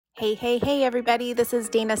Hey, everybody. This is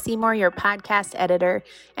Dana Seymour, your podcast editor,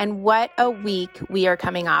 and what a week we are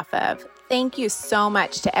coming off of. Thank you so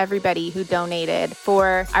much to everybody who donated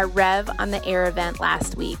for our Rev on the Air event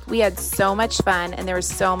last week. We had so much fun and there was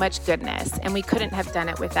so much goodness, and we couldn't have done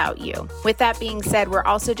it without you. With that being said, we're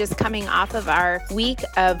also just coming off of our week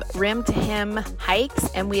of Rim to Him hikes,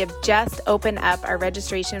 and we have just opened up our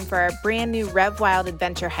registration for our brand new Rev Wild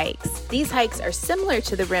Adventure hikes. These hikes are similar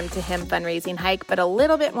to the Rim to Him fundraising hike, but a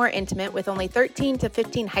little bit more intimate with only 13 to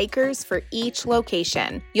 15 hikers for each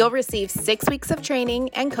location. You'll receive 6 weeks of training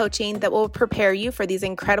and coaching that will prepare you for these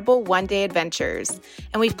incredible one-day adventures.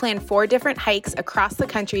 And we've planned 4 different hikes across the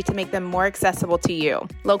country to make them more accessible to you.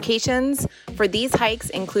 Locations for these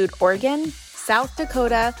hikes include Oregon, South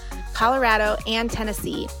Dakota, Colorado, and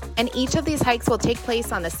Tennessee. And each of these hikes will take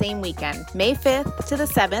place on the same weekend, May 5th to the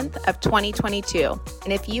 7th of 2022.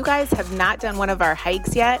 And if you guys have not done one of our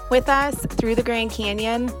hikes yet with us through the Grand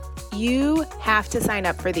Canyon, you have to sign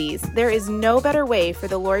up for these. There is no better way for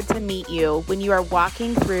the Lord to meet you when you are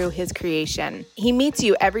walking through His creation. He meets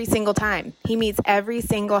you every single time. He meets every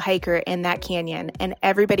single hiker in that canyon, and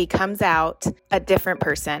everybody comes out a different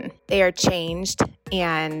person. They are changed,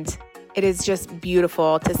 and it is just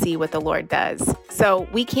beautiful to see what the Lord does. So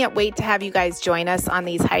we can't wait to have you guys join us on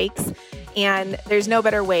these hikes. And there's no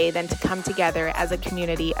better way than to come together as a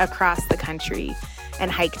community across the country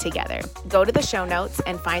and hike together. Go to the show notes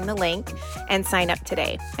and find the link and sign up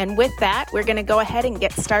today. And with that, we're going to go ahead and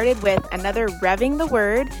get started with another Revving the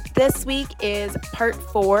Word. This week is part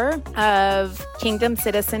 4 of Kingdom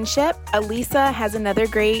Citizenship. Elisa has another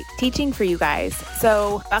great teaching for you guys.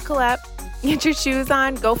 So buckle up, get your shoes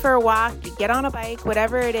on, go for a walk, get on a bike,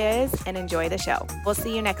 whatever it is, and enjoy the show. We'll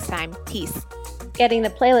see you next time. Peace. Getting the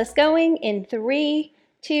playlist going in 3,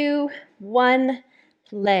 2, 1,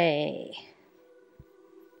 play.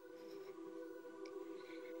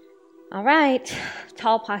 All right,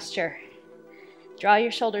 tall posture. Draw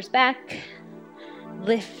your shoulders back,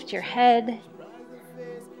 lift your head,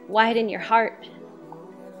 widen your heart.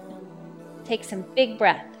 Take some big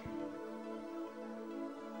breath.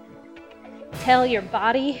 Tell your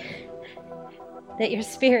body that your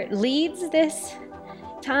spirit leads this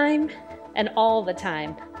time and all the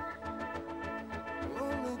time.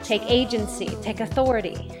 Take agency, take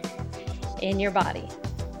authority in your body,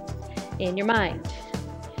 in your mind,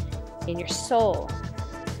 in your soul,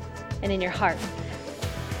 and in your heart.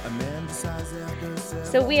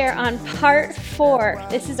 So we are on part 4.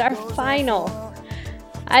 This is our final.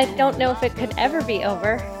 I don't know if it could ever be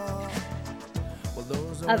over,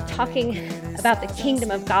 of talking about the kingdom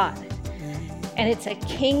of God. And it's a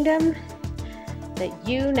kingdom that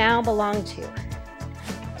you now belong to,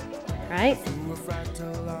 right?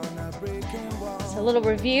 So a little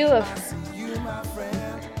review of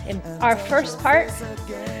in our first part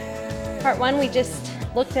 1, we just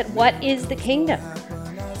looked at what is the kingdom?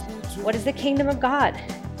 What is the kingdom of God?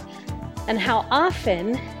 And how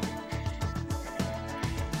often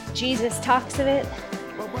Jesus talks of it,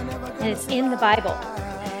 and it's in the Bible.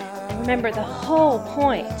 And remember, the whole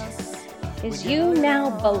point is you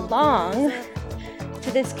now belong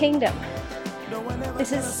to this kingdom.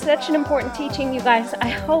 This is such an important teaching, you guys. I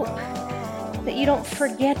hope that you don't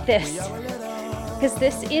forget this, because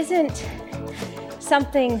this isn't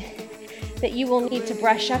something that you will need to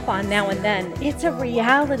brush up on now and then. It's a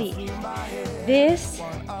reality. This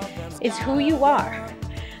is who you are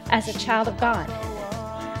as a child of God.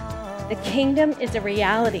 The kingdom is a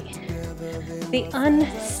reality. The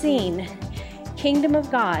unseen kingdom of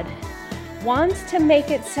God wants to make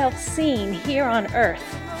itself seen here on earth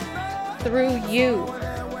through you,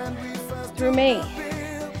 through me.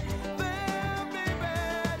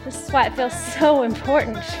 This is why it feels so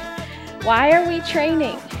important. Why are we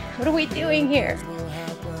training? What are we doing here?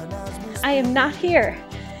 I am not here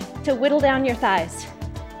to whittle down your thighs.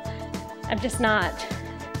 I'm just not.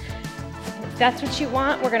 If that's what you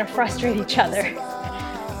want, we're going to frustrate each other.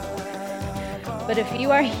 But if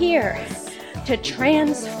you are here to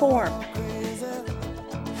transform,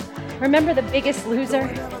 remember The Biggest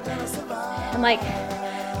Loser? And like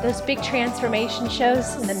those big transformation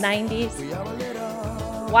shows in the 90s?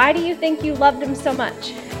 Why do you think you loved them so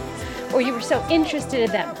much? Or you were so interested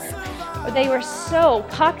in them? Or they were so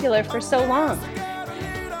popular for so long?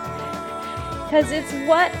 Because it's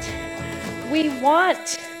what we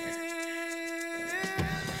want.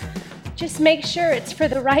 Just make sure it's for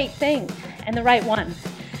the right thing and the right one.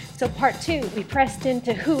 So part 2, we pressed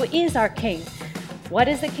into who is our king. What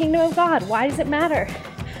is the kingdom of God? Why does it matter?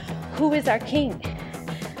 Who is our king?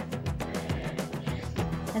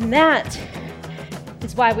 And that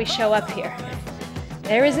is why we show up here.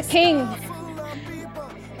 There is a king.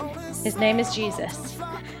 His name is Jesus.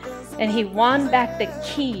 And he won back the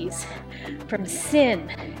keys from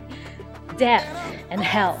sin, death, and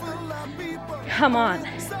hell. Come on.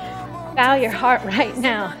 Bow your heart right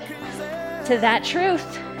now to that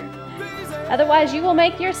truth. Otherwise, you will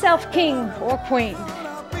make yourself king or queen.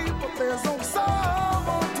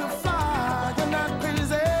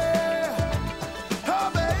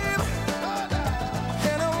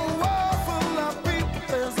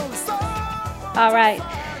 All right.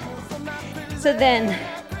 So then,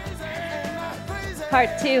 part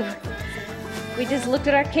 2, we just looked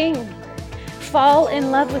at our King. Fall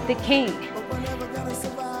in love with the King.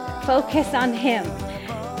 Focus on him.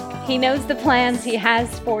 He knows the plans he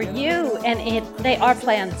has for you, and they are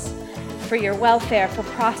plans for your welfare, for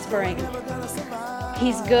prospering.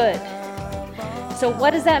 He's good. So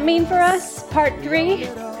what does that mean for us? Part 3,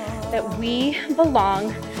 that we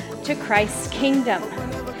belong to Christ's kingdom.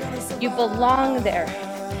 You belong there.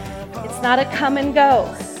 It's not a come and go,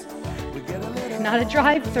 not a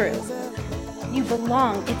drive-through. You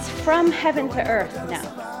belong. It's from heaven to earth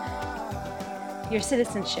now. Your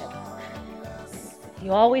citizenship.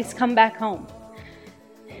 You always come back home.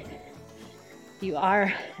 You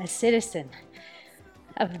are a citizen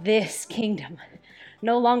of this kingdom,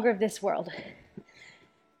 no longer of this world.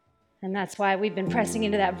 And that's why we've been pressing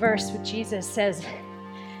into that verse where Jesus says,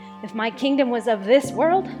 if my kingdom was of this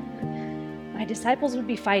world, my disciples would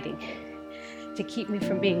be fighting to keep me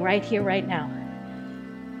from being right here, right now.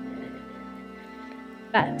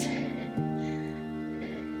 But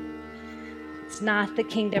it's not the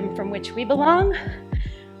kingdom from which we belong,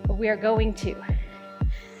 or we are going to.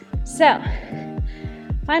 So,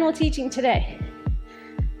 final teaching today.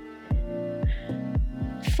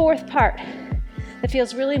 Fourth part that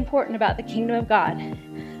feels really important about the kingdom of God,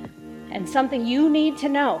 and something you need to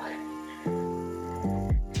know.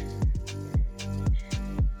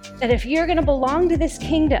 That if you're going to belong to this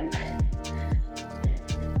kingdom,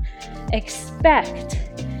 expect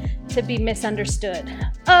to be misunderstood.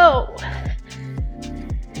 Oh,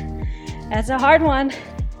 that's a hard one.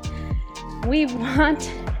 We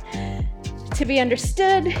want to be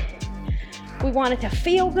understood. We want it to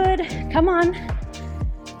feel good. Come on.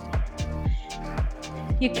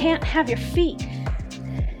 You can't have your feet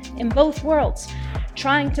in both worlds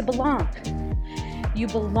trying to belong. You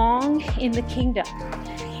belong in the kingdom.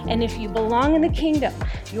 And if you belong in the kingdom,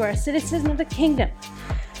 you are a citizen of the kingdom,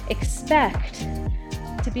 expect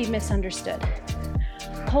to be misunderstood.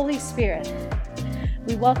 Holy Spirit,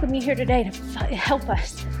 we welcome you here today to help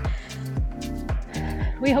us.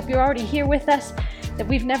 We hope you're already here with us, that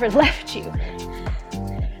we've never left you,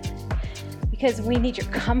 because we need your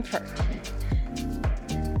comfort.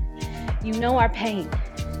 You know our pain.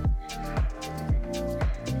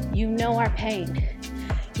 You know our pain.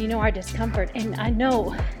 You know our discomfort, and I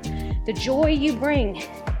know the joy you bring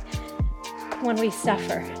when we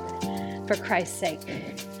suffer for Christ's sake.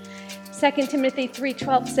 2 Timothy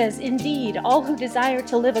 3:12 says, indeed, all who desire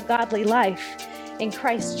to live a godly life in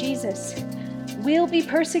Christ Jesus will be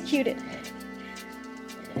persecuted.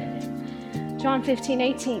 John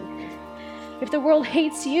 15:18, if the world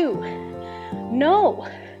hates you, know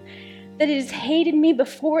that it has hated me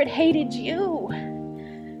before it hated you.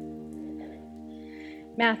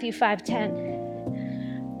 Matthew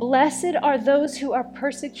 5:10, blessed are those who are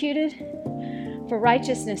persecuted for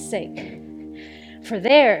righteousness' sake, for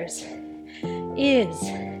theirs is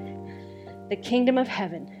the kingdom of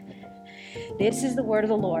heaven. This is the word of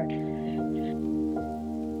the Lord.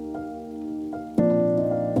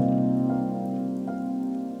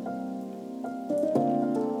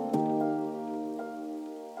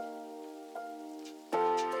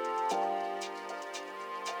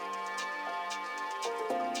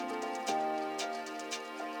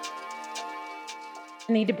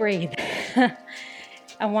 I need to breathe.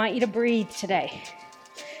 I want you to breathe today.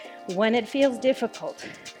 When it feels difficult,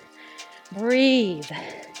 breathe.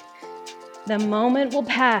 The moment will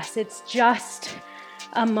pass. It's just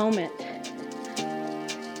a moment.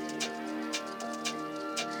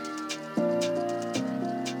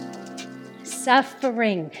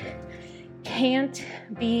 Suffering can't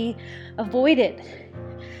be avoided.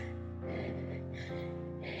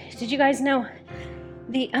 Did you guys know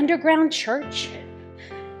the underground church?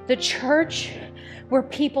 The church where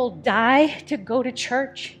people die to go to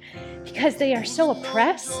church because they are so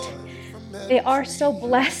oppressed, they are so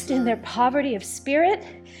blessed in their poverty of spirit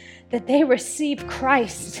that they receive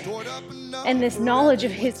Christ and this knowledge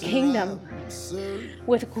of his kingdom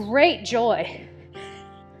with great joy,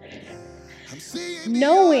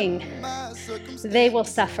 knowing they will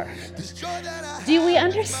suffer. Do we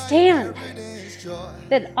understand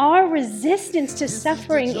that our resistance to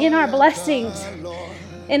suffering in our blessings,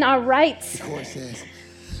 in our rights,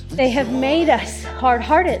 they have made us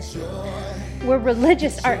hard-hearted. We're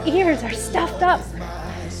religious. Our ears are stuffed up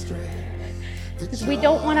because we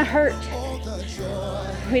don't want to hurt.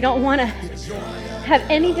 We don't want to have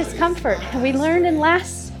any discomfort. And we learned in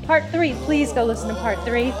last part 3, please go listen to part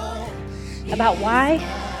 3, about why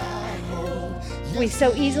we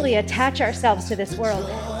so easily attach ourselves to this world.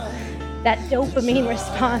 That dopamine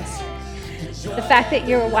response, the fact that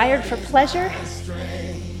you're wired for pleasure,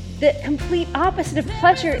 the complete opposite of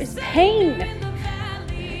pleasure is pain.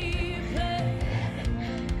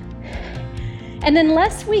 And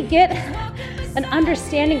unless we get an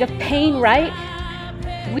understanding of pain right,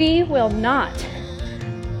 we won't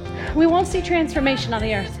see transformation on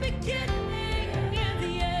the earth.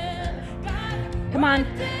 Come on.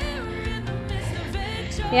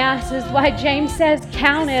 Yeah, this is why James says,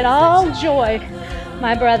 count it all joy,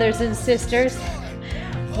 my brothers and sisters,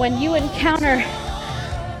 when you encounter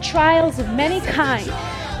trials of many kinds.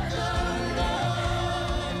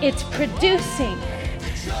 It's producing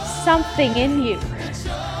something in you.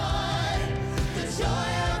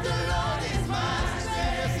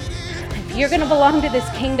 If you're going to belong to this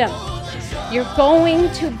kingdom, you're going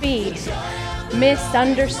to be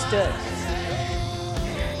misunderstood.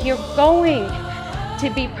 You're going to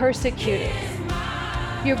be persecuted.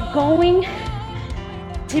 You're going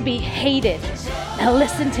to be hated. Now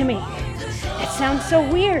listen to me. It sounds so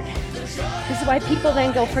weird. This is why people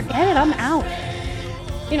then go, forget it, I'm out.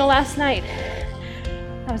 You know, last night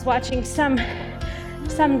I was watching something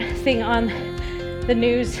on the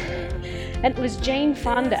news, and it was Jane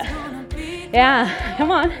Fonda. Yeah, come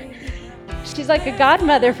on. She's like a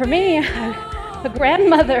godmother for me, a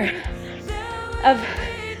grandmother of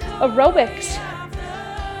aerobics.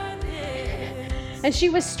 And she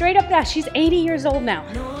was straight up that. She's 80 years old now.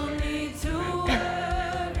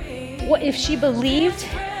 What if she believed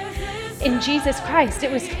in Jesus Christ?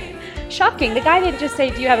 It was shocking. The guy didn't just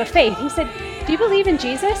say, do you have a faith? He said, do you believe in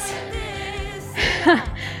Jesus?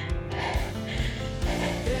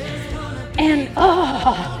 And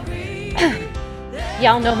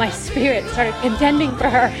y'all know my spirit started contending for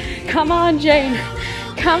her. Come on, Jane.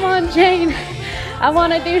 Come on, Jane. I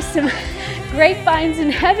want to do some grapevines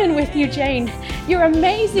in heaven with you, Jane. You're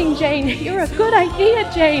amazing, Jane. You're a good idea,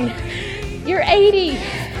 Jane. You're 80.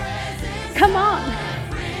 Come on.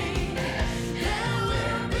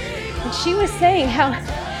 And she was saying how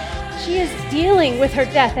she is dealing with her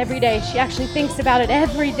death every day. She actually thinks about it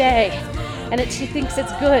every day. And she thinks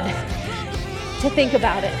it's good to think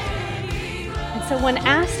about it. And so when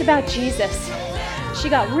asked about Jesus, she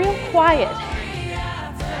got real quiet.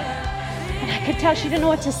 And I could tell she didn't know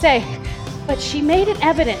what to say. But she made it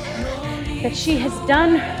evident that she has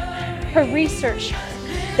done her research,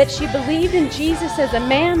 that she believed in Jesus as a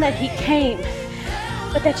man, that he came,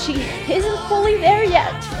 but that she isn't fully there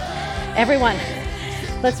yet. Everyone,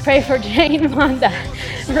 let's pray for Jane Fonda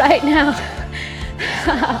right now.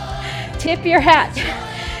 Tip your hat.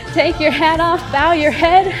 Take your hat off, bow your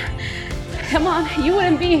head. Come on, you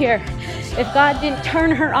wouldn't be here if God didn't turn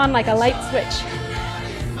her on like a light switch.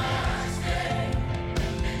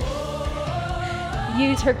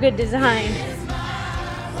 Use her good design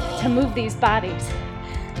to move these bodies.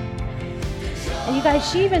 And you guys,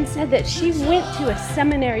 she even said that she went to a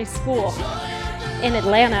seminary school in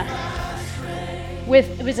Atlanta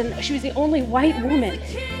she was the only white woman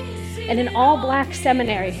in an all-black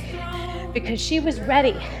seminary because she was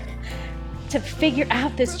ready to figure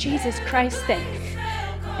out this Jesus Christ thing.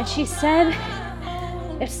 And she said,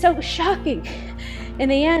 it's so shocking. In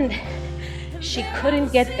the end, she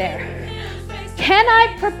couldn't get there. Can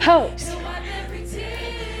I propose?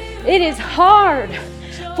 It is hard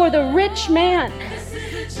for the rich man,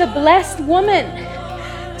 the blessed woman,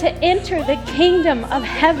 to enter the kingdom of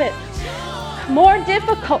heaven. More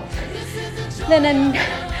difficult than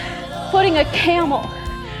putting a camel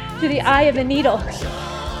through the eye of a needle.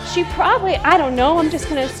 She probably, I don't know, I'm just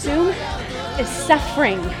going to assume, is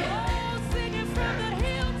suffering.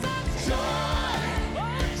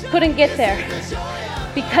 Couldn't get there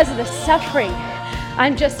because of the suffering.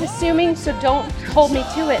 I'm just assuming, so don't hold me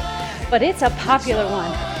to it. But it's a popular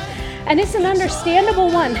one. And it's an understandable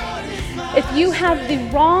one if you have the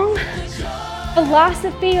wrong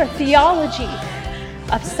philosophy or theology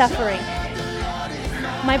of suffering.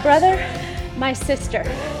 My brother, my sister,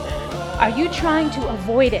 are you trying to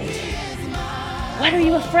avoid it? What are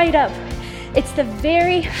you afraid of? It's the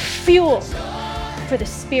very fuel for the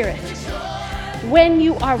Spirit. When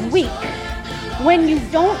you are weak, when you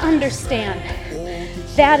don't understand,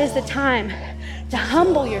 that is the time to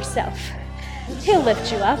humble yourself He'll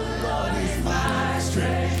lift you up.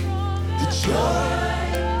 The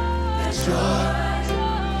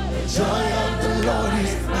joy of the Lord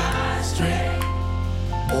is my strength.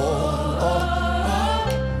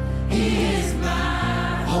 He is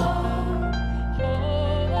my hope.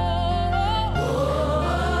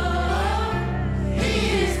 He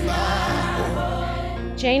is my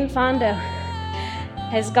hope. Jane Fonda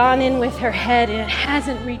has gone in with her head and it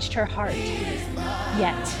hasn't reached her heart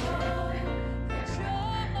yet.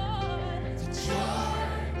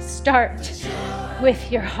 Start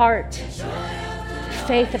with your heart, the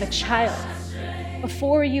faith of a child.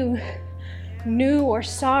 Before you knew or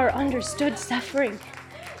saw or understood suffering,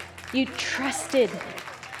 you trusted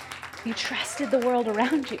the world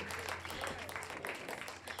around you.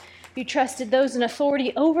 You trusted those in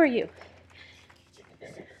authority over you.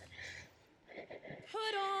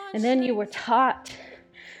 And then you were taught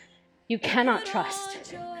you cannot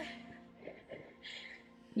trust.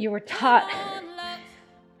 You were taught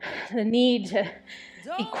the need to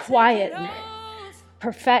be quiet and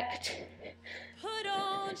perfect.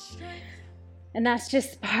 And that's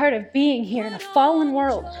just part of being here in a fallen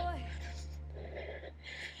world.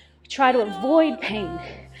 We try to avoid pain.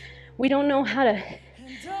 We don't know how to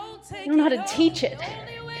teach it.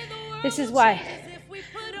 This is why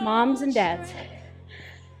moms and dads,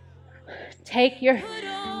 take your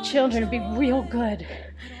children and be real good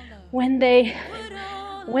when they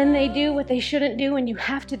do what they shouldn't do, and you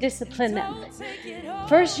have to discipline them.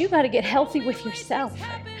 First, you got to get healthy with yourself.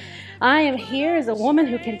 I am here as a woman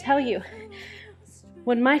who can tell you,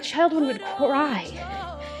 when my child would cry,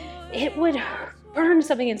 it would burn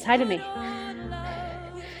something inside of me.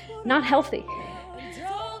 Not healthy.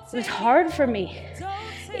 It was hard for me.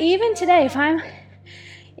 Even today, if I'm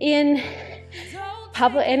in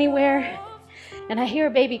public anywhere and I hear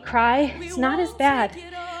a baby cry, it's not as bad,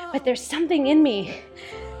 but there's something in me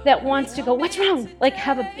that wants to go, what's wrong? Like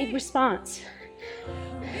have a big response.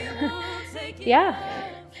 Yeah.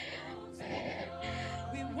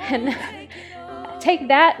 And take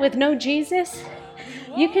that with no Jesus,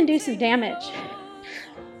 you can do some damage.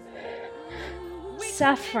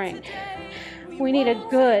 Suffering. We need a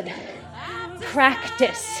good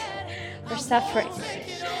practice for suffering.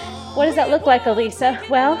 What does that look like, Elisa?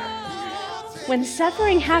 Well, when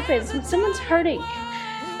suffering happens, when someone's hurting,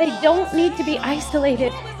 they don't need to be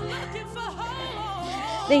isolated.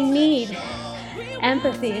 They need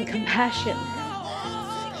empathy and compassion.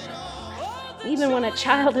 Even when a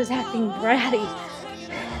child is acting bratty,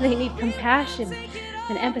 they need compassion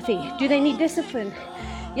and empathy. Do they need discipline?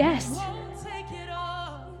 Yes.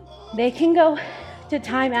 They can go to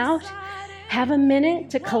time out, have a minute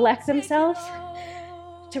to collect themselves,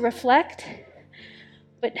 to reflect,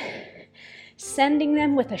 but sending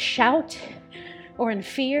them with a shout or in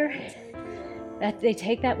fear, that they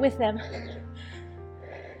take that with them.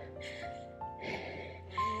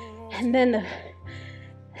 And then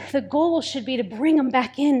the goal should be to bring them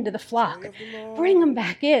back into the flock. Bring them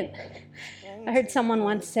back in. I heard someone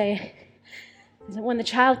once say that when the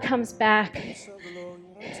child comes back,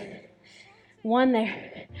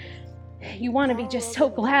 you want to be just so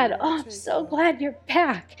glad. Oh, I'm so glad you're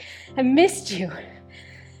back. I missed you.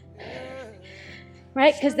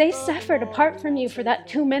 Right? Because they suffered apart from you for that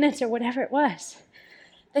 2 minutes or whatever it was.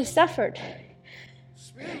 They suffered.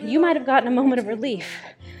 You might have gotten a moment of relief,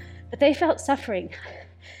 but they felt suffering,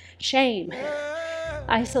 shame,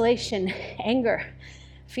 isolation, anger,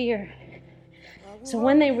 fear. So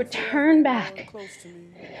when they return back,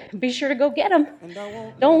 be sure to go get them.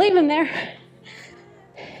 Don't leave them there.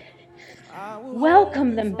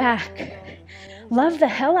 Welcome them back. Love the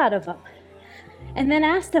hell out of them. And then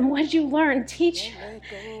ask them, what did you learn? Teach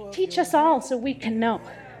us all so we can know.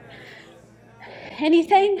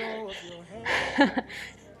 Anything?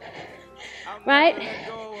 Right?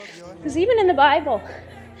 Because even in the Bible,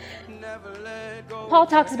 Paul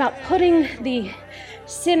talks about putting the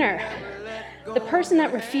sinner, the person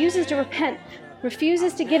that refuses to repent,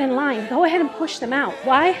 refuses to get in line, go ahead and push them out.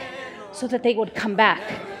 Why? So that they would come back.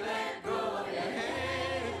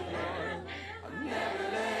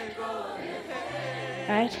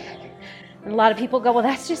 Right? And a lot of people go, well,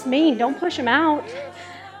 that's just mean. Don't push them out.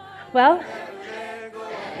 Well,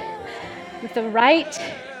 with the right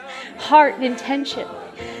heart and intention,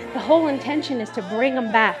 the whole intention is to bring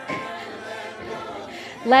them back.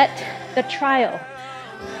 Let the trial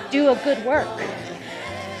do a good work.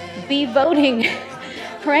 Be voting,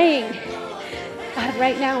 praying. God,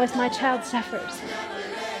 right now as my child suffers,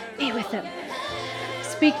 be with them.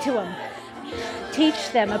 Speak to them.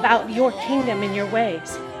 Teach them about your kingdom and your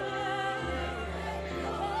ways.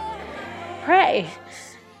 Pray.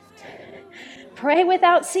 Pray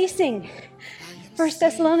without ceasing. 1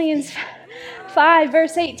 Thessalonians 5,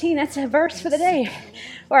 verse 18, that's a verse for the day.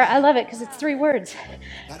 Or I love it because it's 3 words.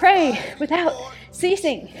 Pray without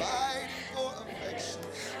ceasing.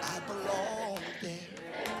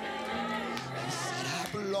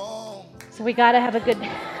 So we got to have a good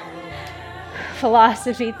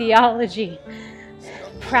philosophy, theology,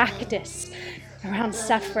 practice around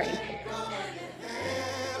suffering.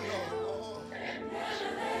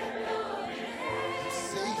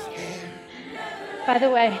 By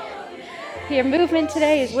the way, your movement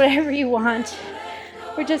today is whatever you want.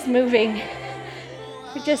 We're just moving.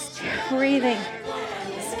 We're just breathing.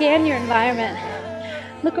 Scan your environment.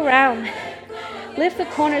 Look around. Lift the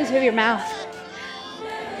corners of your mouth.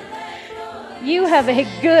 You have a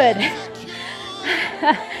good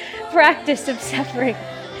practice of suffering.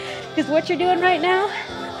 Because what you're doing right now,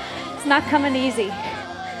 it's not coming easy.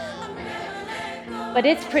 But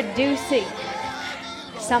it's producing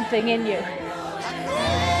something in you.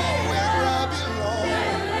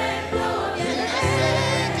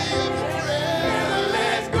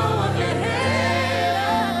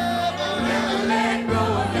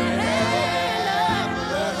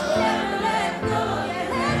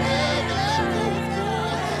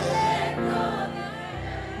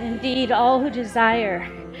 Indeed, all who desire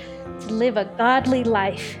to live a godly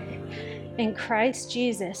life in Christ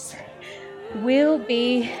Jesus will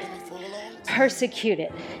be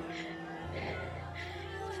persecuted.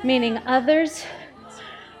 Meaning others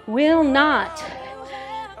will not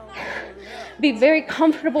be very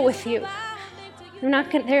comfortable with you. You're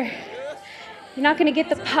not going to get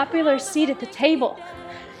the popular seat at the table.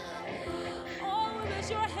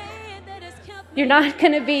 You're not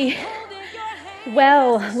going to be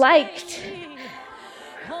well liked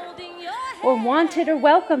or wanted or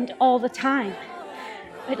welcomed all the time.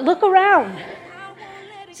 But look around.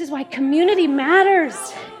 This is why community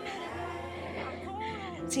matters.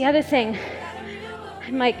 It's the other thing.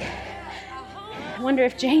 I wonder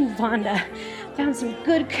if Jane Fonda found some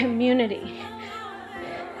good community.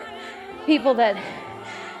 People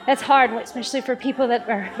that's hard, especially for people that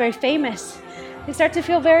are very famous. They start to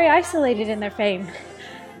feel very isolated in their fame.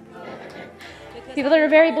 People that are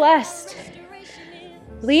very blessed.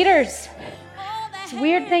 Leaders. This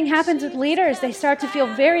weird thing happens with leaders. They start to feel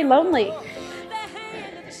very lonely.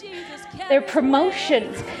 Their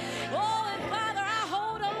promotion.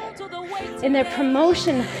 In their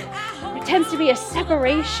promotion, there tends to be a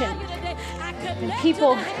separation. And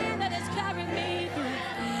people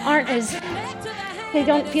they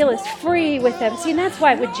don't feel as free with them. See, and that's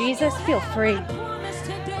why with Jesus, feel free.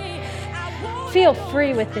 Feel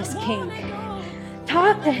free with this King.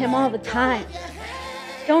 Talk to him all the time.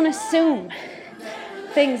 Don't assume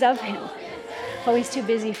things of him. Oh, he's too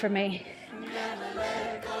busy for me.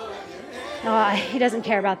 Oh, he doesn't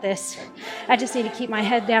care about this. I just need to keep my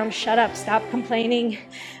head down, shut up, stop complaining,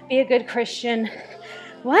 be a good Christian.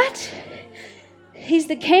 What? He's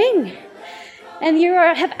the King. And you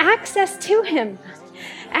have access to him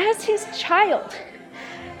as his child,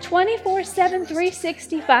 24/7,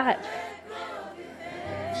 365.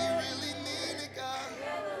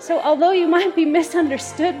 So although you might be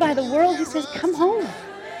misunderstood by the world, he says, come home.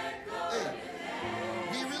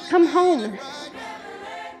 Come home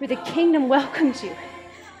where the kingdom welcomes you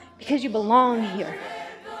because you belong here.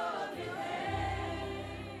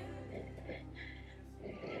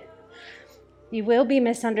 You will be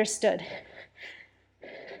misunderstood.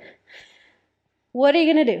 What are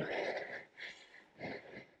you going to do?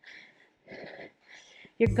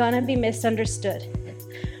 You're going to be misunderstood.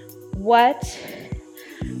 What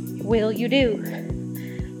will you do?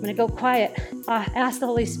 I'm going to go quiet. Ask the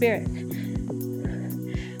Holy Spirit.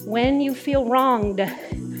 When you feel wronged,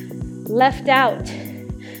 left out,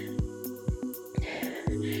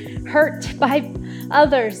 hurt by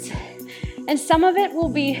others, and some of it will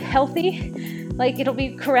be healthy, like it'll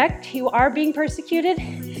be correct, you are being persecuted,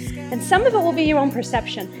 and some of it will be your own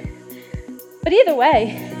perception. But either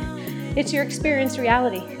way, it's your experienced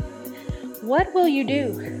reality. What will you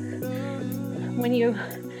do when you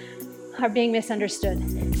are being misunderstood?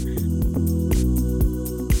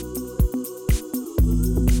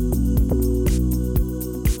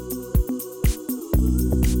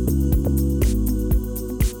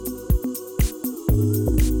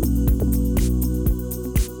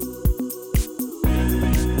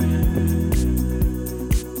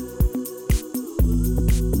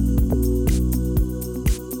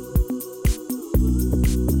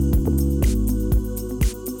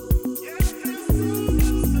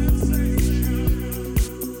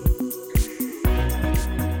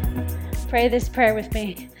 Pray this prayer with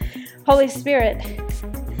me. Holy Spirit,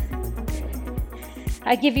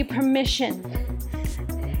 I give you permission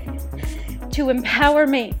to empower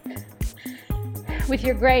me with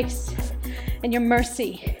your grace and your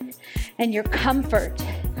mercy and your comfort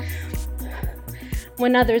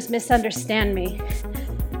when others misunderstand me.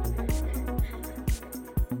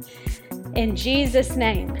 In Jesus'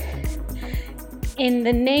 name, in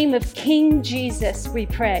the name of King Jesus, we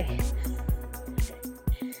pray.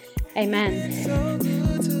 Amen.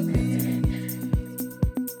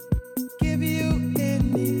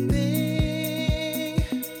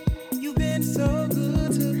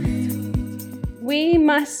 We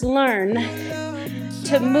must learn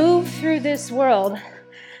to move through this world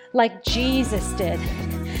like Jesus did.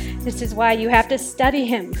 This is why you have to study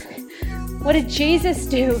him. What did Jesus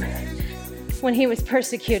do when he was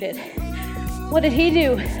persecuted? What did he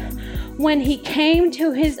do when he came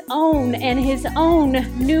to his own and his own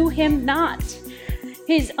knew him not?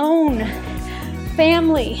 His own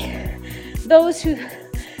family, those who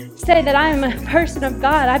say that I am a person of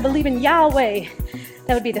God, I believe in Yahweh.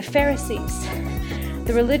 That would be the Pharisees,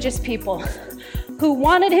 the religious people who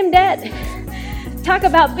wanted him dead. Talk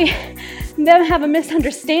about them have a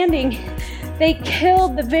misunderstanding. They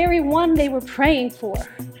killed the very one they were praying for.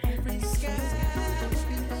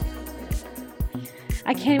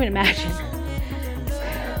 I can't even imagine.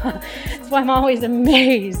 That's why I'm always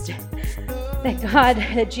amazed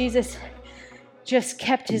that Jesus just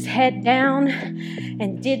kept his head down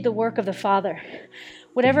and did the work of the Father.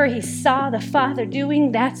 Whatever he saw the Father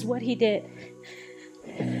doing, that's what he did.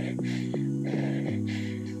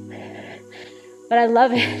 But I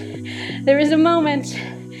love it. There is a moment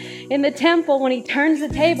in the temple when he turns the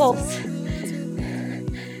tables.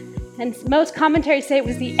 And most commentaries say it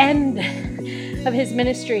was the end of his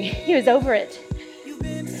ministry. He was over it.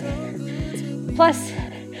 Plus,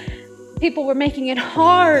 people were making it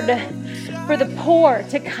hard for the poor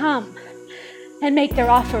to come and make their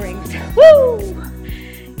offerings. Woo!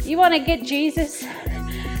 You want to get Jesus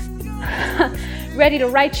ready to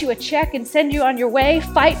write you a check and send you on your way?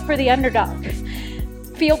 Fight for the underdog.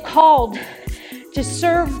 Feel called to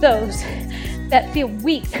serve those that feel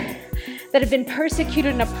weak, that have been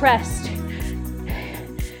persecuted and oppressed.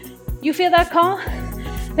 You feel that call?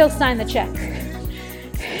 He'll sign the check.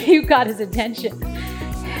 You got his attention.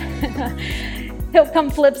 He'll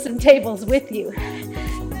come flip some tables with you.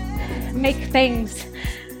 Make things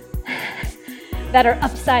that are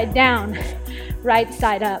upside down, right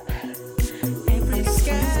side up.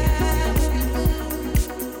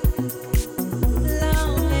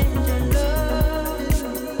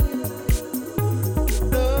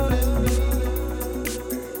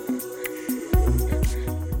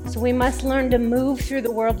 So we must learn to move through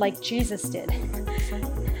the world like Jesus did.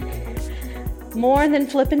 More than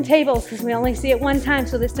flipping tables, because we only see it one time,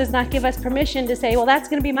 so this does not give us permission to say, well, that's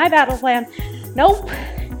going to be my battle plan. Nope.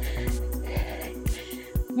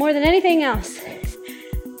 More than anything else,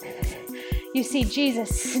 you see Jesus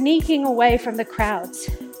sneaking away from the crowds.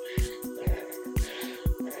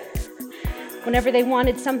 Whenever they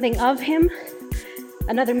wanted something of him,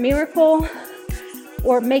 another miracle,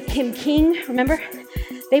 or make him king, remember?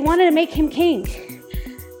 They wanted to make him king.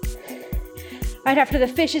 Right after the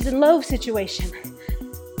fishes and loaves situation.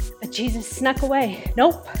 But Jesus snuck away.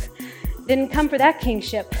 Nope, didn't come for that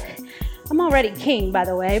kingship. I'm already king, by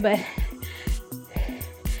the way, but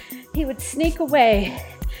he would sneak away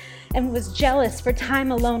and was jealous for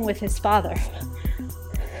time alone with his Father.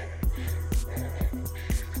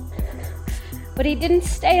 But he didn't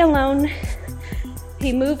stay alone.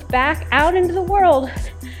 He moved back out into the world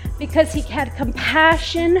because he had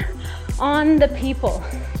compassion on the people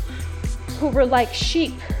who were like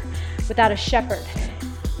sheep without a shepherd.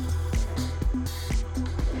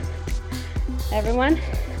 Everyone,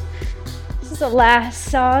 this is the last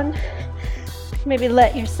song. Maybe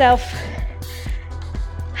let yourself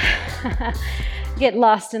get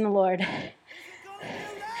lost in the Lord.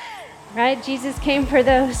 Right? Jesus came for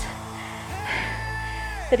those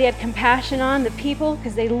that he had compassion on, the people,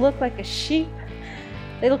 because they looked like a sheep.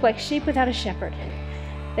 They looked like sheep without a shepherd.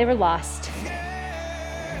 They were lost.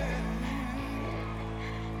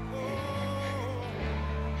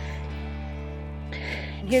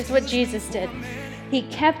 Here's what Jesus did. He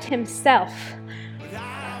kept himself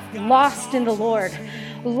lost in the Lord,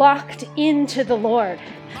 locked into the Lord,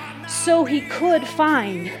 so he could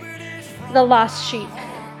find the lost sheep,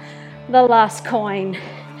 the lost coin.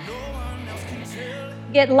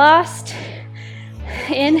 Get lost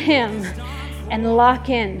in him and lock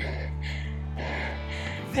in.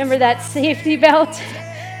 Remember that safety belt?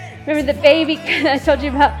 Remember the baby I told you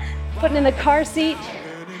about putting in the car seat?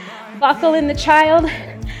 Buckle in the child.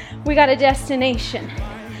 We got a destination.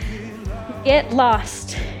 get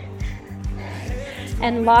lost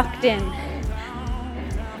and locked in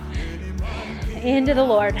into the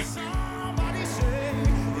Lord.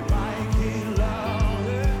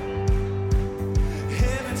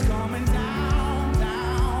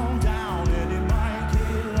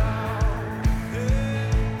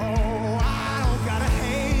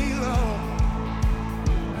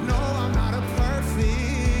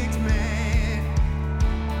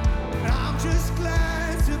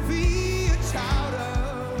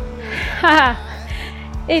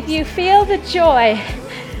 If you feel the joy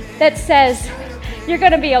that says you're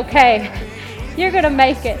going to be okay, you're going to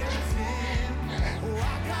make it,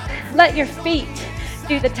 let your feet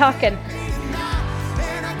do the talking.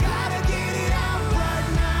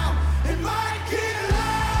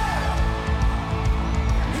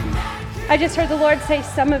 I just heard the Lord say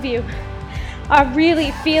some of you are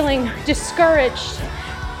really feeling discouraged.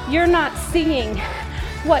 You're not seeing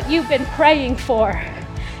what you've been praying for.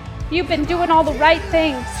 You've been doing all the right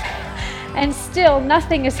things, and still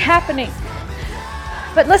nothing is happening.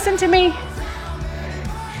 But listen to me.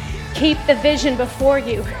 Keep the vision before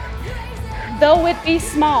you. Though it be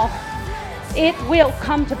small, it will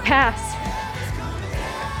come to pass.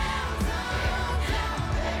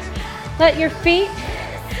 Let your feet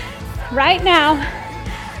right now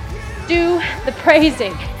do the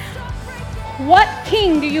praising. What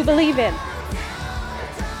king do you believe in?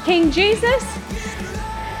 King Jesus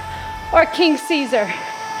or King Caesar?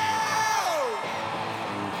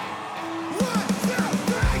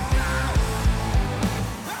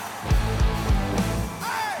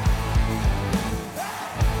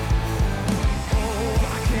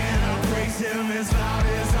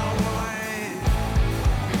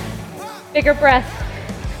 Bigger breath.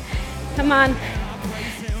 Come on.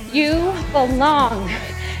 You belong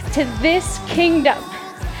to this kingdom.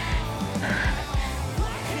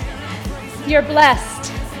 You're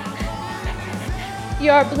blessed.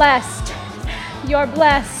 You're blessed. You're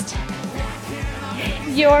blessed.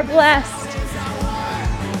 You're blessed.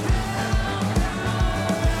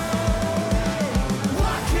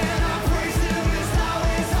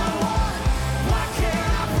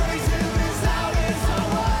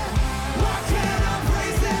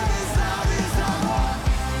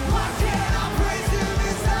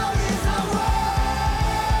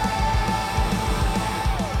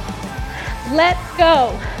 Let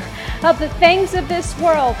go of the things of this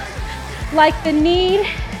world, like the need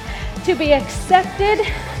to be accepted,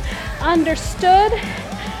 understood,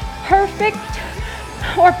 perfect,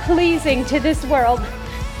 or pleasing to this world.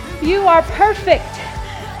 You are perfect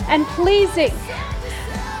and pleasing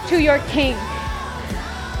to your King.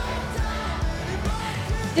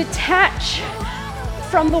 Detach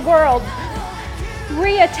from the world,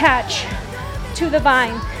 reattach to the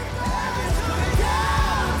vine.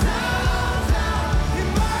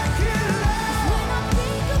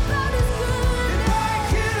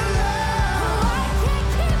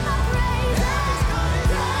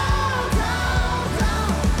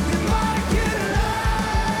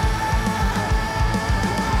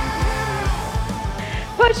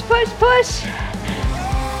 Push, push, push.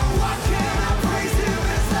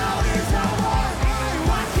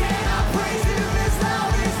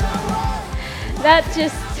 That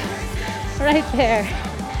just right there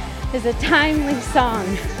is a timely song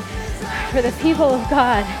for the people of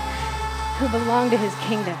God who belong to his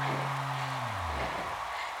kingdom.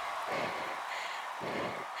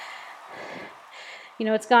 You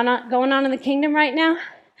know what's going on in the kingdom right now?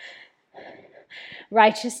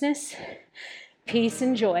 Righteousness, peace,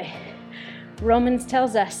 and joy. Romans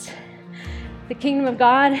tells us the kingdom of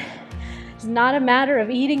God is not a matter of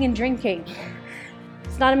eating and drinking.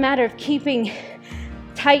 It's not a matter of keeping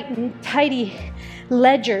tight and tidy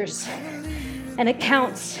ledgers and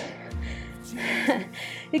accounts.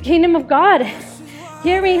 The kingdom of God,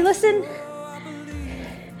 hear me, listen.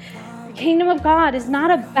 The kingdom of God is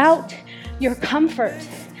not about your comfort.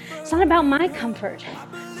 It's not about my comfort,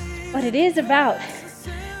 but it is about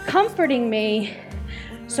comforting me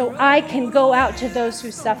so I can go out to those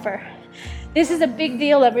who suffer. This is a big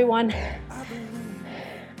deal, everyone.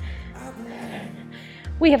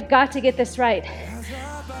 We have got to get this right.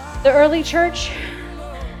 The early church,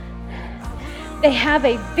 they have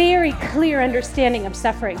a very clear understanding of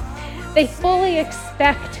suffering. They fully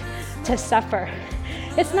expect to suffer.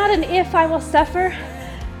 It's not an if I will suffer.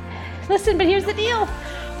 Listen, but here's the deal.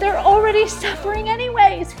 They're already suffering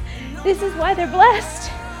anyways. This is why they're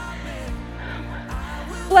blessed.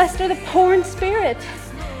 Blessed are the poor in spirit,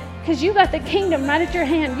 because you got the kingdom right at your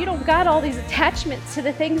hand. You don't got all these attachments to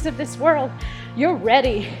the things of this world. You're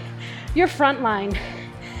ready. You're frontline.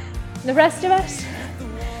 The rest of us,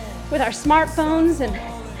 with our smartphones. And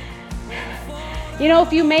you know,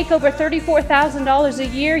 if you make over $34,000 a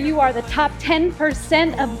year, you are the top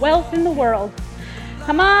 10% of wealth in the world.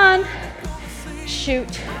 Come on.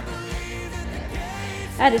 Shoot.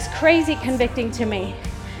 That is crazy convicting to me.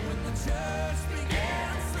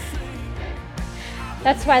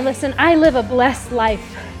 That's why, listen, I live a blessed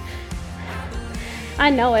life. I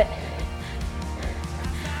know it.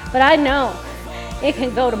 But I know it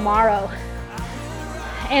can go tomorrow.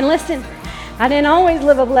 And listen, I didn't always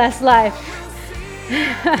live a blessed life.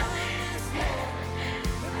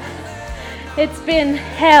 It's been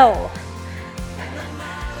hell.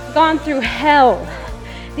 Gone through hell.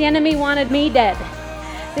 The enemy wanted me dead.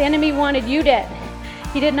 The enemy wanted you dead.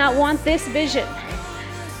 He did not want this vision.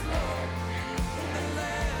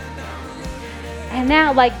 And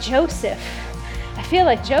now, like Joseph, I feel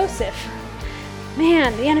like Joseph.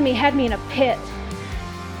 Man, the enemy had me in a pit.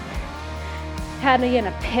 Had me in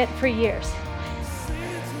a pit for years.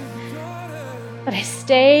 But I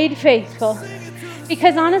stayed faithful.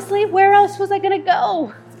 Because honestly, where else was I going to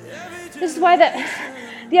go? This is why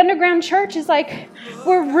the underground church is like,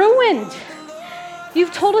 we're ruined.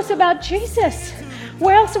 You've told us about Jesus.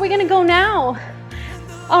 Where else are we going to go now?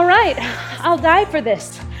 All right, I'll die for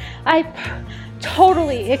this. I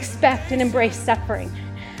totally expect and embrace suffering.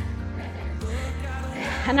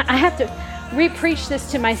 And I have to re-preach this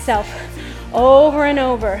to myself over and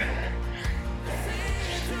over.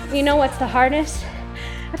 You know what's the hardest?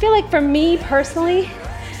 I feel like for me personally,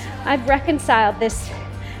 I've reconciled this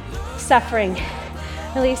suffering.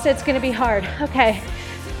 Elisa, it's going to be hard. Okay.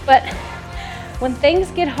 But when things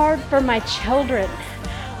get hard for my children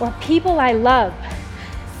or people I love,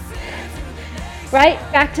 right?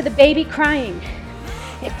 Back to the baby crying.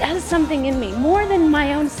 It does something in me more than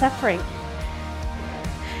my own suffering.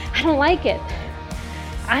 I don't like it.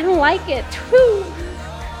 I don't like it. Woo.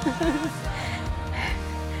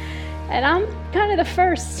 And I'm kind of the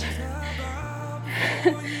first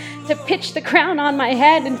to pitch the crown on my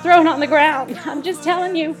head and throw it on the ground. I'm just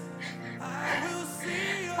telling you.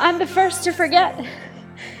 I'm the first to forget.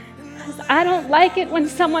 I don't like it when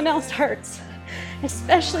someone else hurts,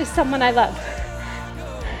 especially someone I love.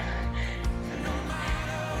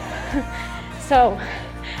 So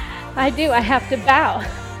I have to bow.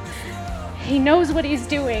 He knows what he's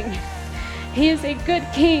doing. He is a good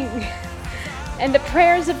king. And the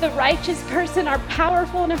prayers of the righteous person are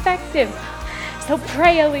powerful and effective. So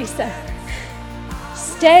pray, Elisa.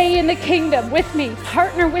 Stay in the kingdom with me.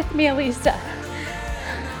 Partner with me, Elisa.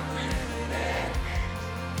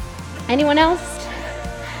 Anyone else?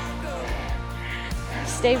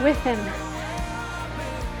 Stay with him.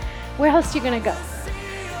 Where else are you going to go?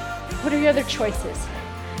 What are your other choices?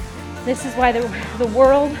 This is why the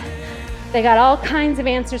world, they got all kinds of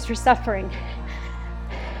answers for suffering.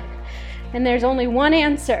 And there's only one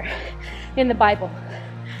answer in the Bible.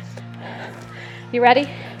 You ready?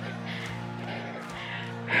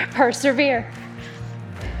 Persevere.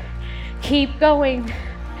 Keep going.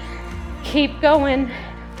 Keep going.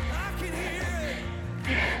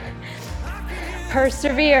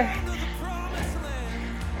 Persevere.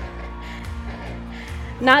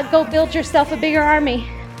 Not go build yourself a bigger army.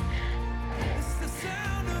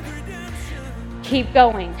 Keep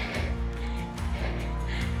going.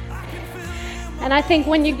 And I think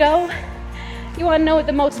when you go, you want to know what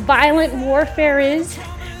the most violent warfare is?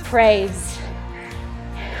 Praise.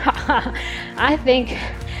 I think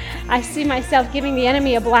I see myself giving the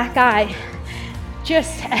enemy a black eye,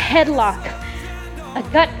 just a headlock, a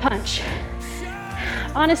gut punch.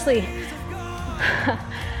 Honestly,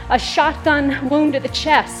 a shotgun wound to the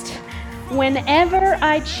chest whenever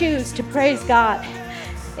I choose to praise God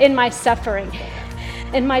in my suffering,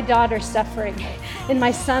 in my daughter's suffering, in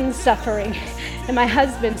my son's suffering, in my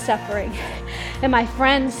husband's suffering, in my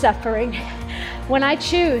friend's suffering. When I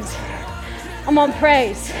choose, I'm on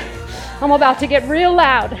praise. I'm about to get real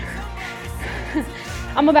loud.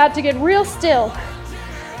 I'm about to get real still.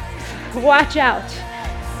 Watch out.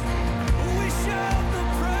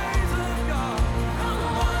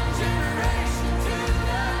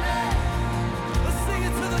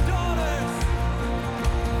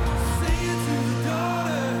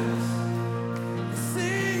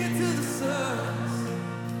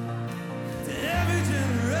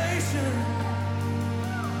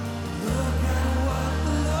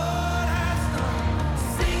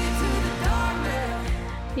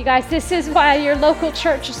 You guys, this is why your local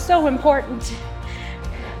church is so important.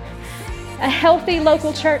 A healthy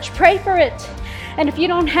local church. Pray for it. And if you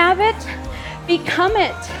don't have it, become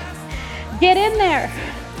it. Get in there.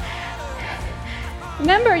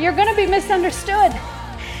 Remember, you're going to be misunderstood.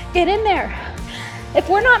 Get in there. If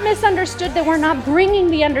we're not misunderstood, then we're not bringing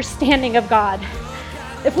the understanding of God.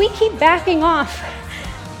 If we keep backing off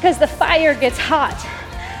because the fire gets hot,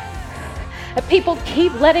 if people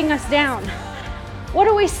keep letting us down, what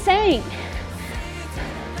are we saying?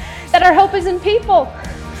 That our hope is in people.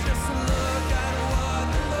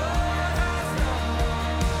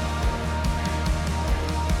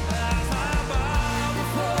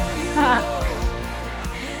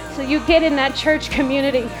 So you get in that church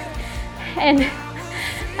community, and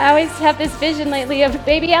I always have this vision lately of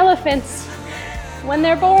baby elephants. When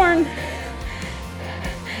they're born,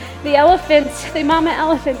 the elephants, the mama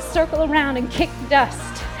elephants, circle around and kick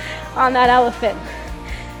dust on that elephant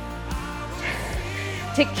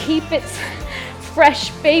to keep its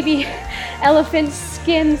fresh baby elephant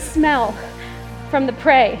skin smell from the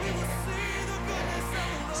prey.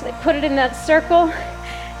 So they put it in that circle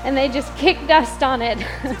and they just kick dust on it.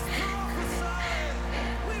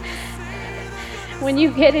 When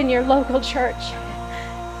you get in your local church,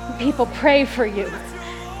 people pray for you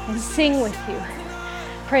and sing with you,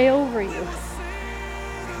 pray over you.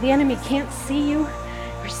 The enemy can't see you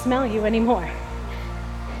or smell you anymore.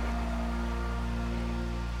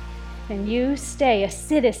 And you stay a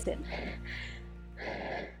citizen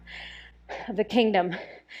of the kingdom.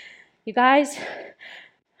 You guys,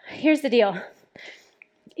 here's the deal.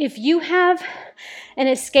 If you have an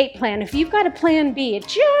escape plan, if you've got a plan B,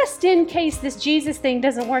 just in case this Jesus thing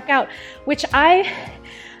doesn't work out, which I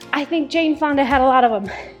think Jane Fonda had a lot of them,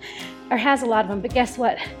 or has a lot of them, but guess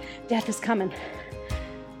what? Death is coming.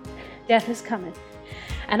 Death is coming.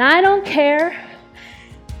 And I don't care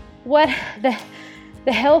what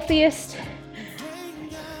the healthiest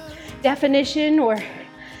definition or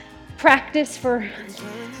practice for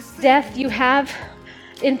death you have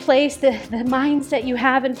in place, the mindset you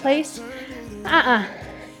have in place. That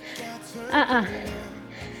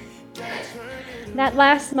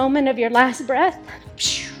last moment of your last breath,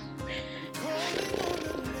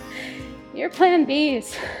 your plan B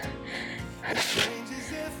is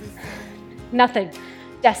nothing,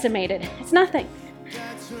 decimated. It's nothing.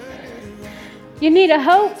 You need a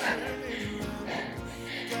hope.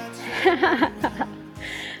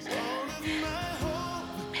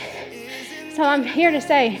 So I'm here to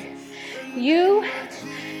say,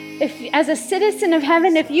 if as a citizen of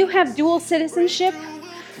heaven, if you have dual citizenship,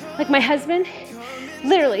 like my husband,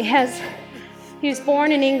 literally he was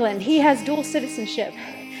born in England. He has dual citizenship.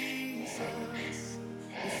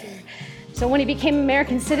 So when he became an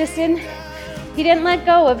American citizen, he didn't let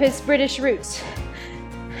go of his British roots.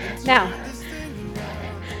 Now,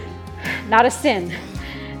 not a sin.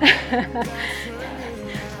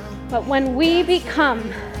 But when we become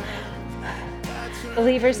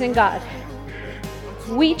believers in God,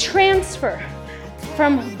 we transfer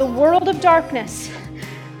from the world of darkness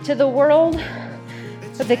to the world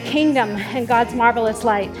of the kingdom and God's marvelous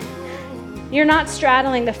light. You're not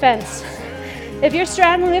straddling the fence. If you're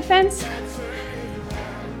straddling the fence,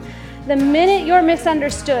 the minute you're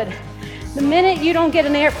misunderstood, the minute you don't get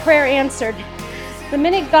a prayer answered, the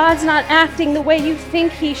minute God's not acting the way you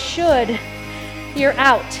think he should, you're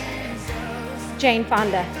out. Jane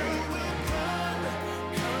Fonda.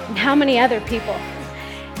 And how many other people?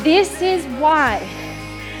 This is why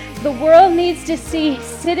the world needs to see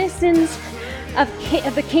citizens of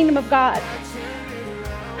the kingdom of God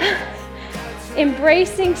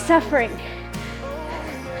embracing suffering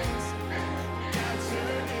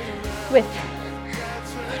with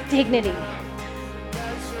dignity.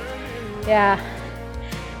 Yeah,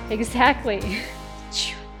 exactly.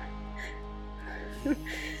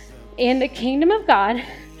 In the kingdom of God,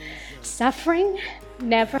 suffering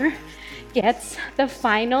never gets the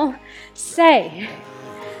final say.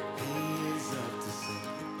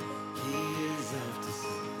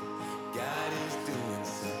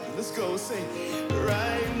 Let's go sing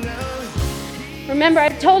right now. Remember, I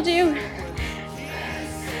told you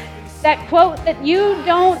that quote that you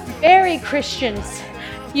don't bury Christians,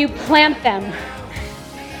 you plant them.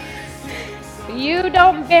 You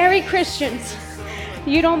don't bury Christians.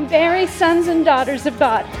 You don't bury sons and daughters of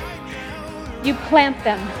God. You plant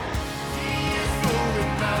them.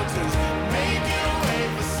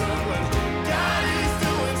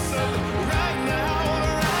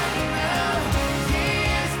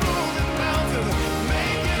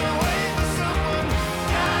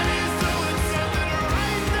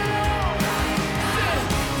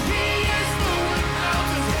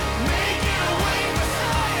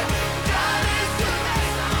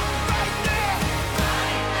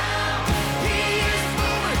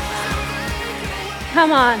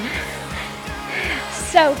 Come on.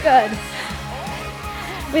 So good.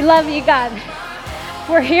 We love you, God.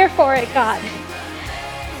 We're here for it, God.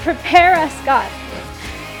 Prepare us, God.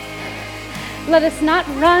 Let us not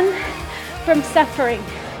run from suffering,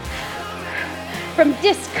 from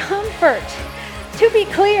discomfort. To be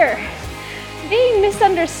clear, being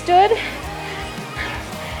misunderstood,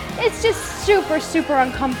 it's just super, super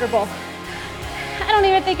uncomfortable. I don't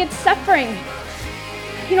even think it's suffering.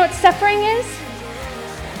 You know what suffering is?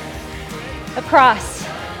 A cross,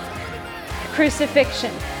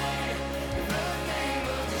 crucifixion.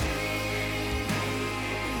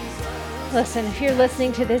 Listen, if you're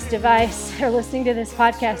listening to this device or listening to this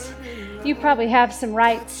podcast, you probably have some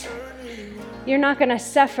rights. You're not going to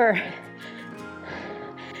suffer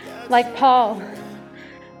like Paul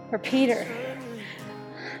or Peter,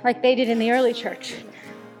 like they did in the early church.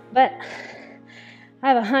 But I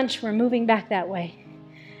have a hunch we're moving back that way.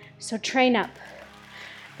 So train up.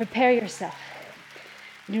 Prepare yourself.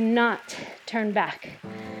 Do not turn back.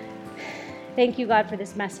 Thank you, God, for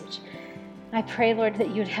this message. I pray, Lord,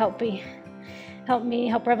 that you'd help me. Help me,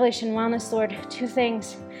 help Revelation Wellness, Lord. 2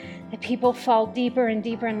 things. That people fall deeper and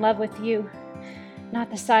deeper in love with you. Not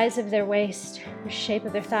the size of their waist or shape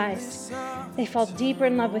of their thighs. They fall deeper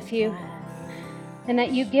in love with you. And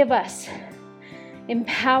that you give us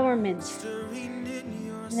empowerment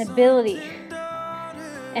and ability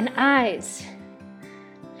and eyes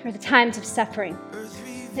for the times of suffering.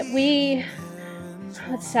 That we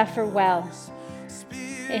would suffer well.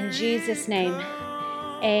 In Jesus' name,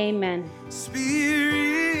 amen.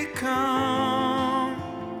 Spirit, come.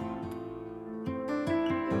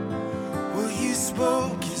 What you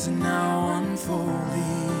spoke is now unfolding.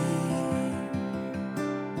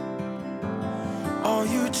 All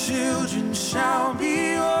your children shall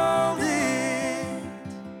be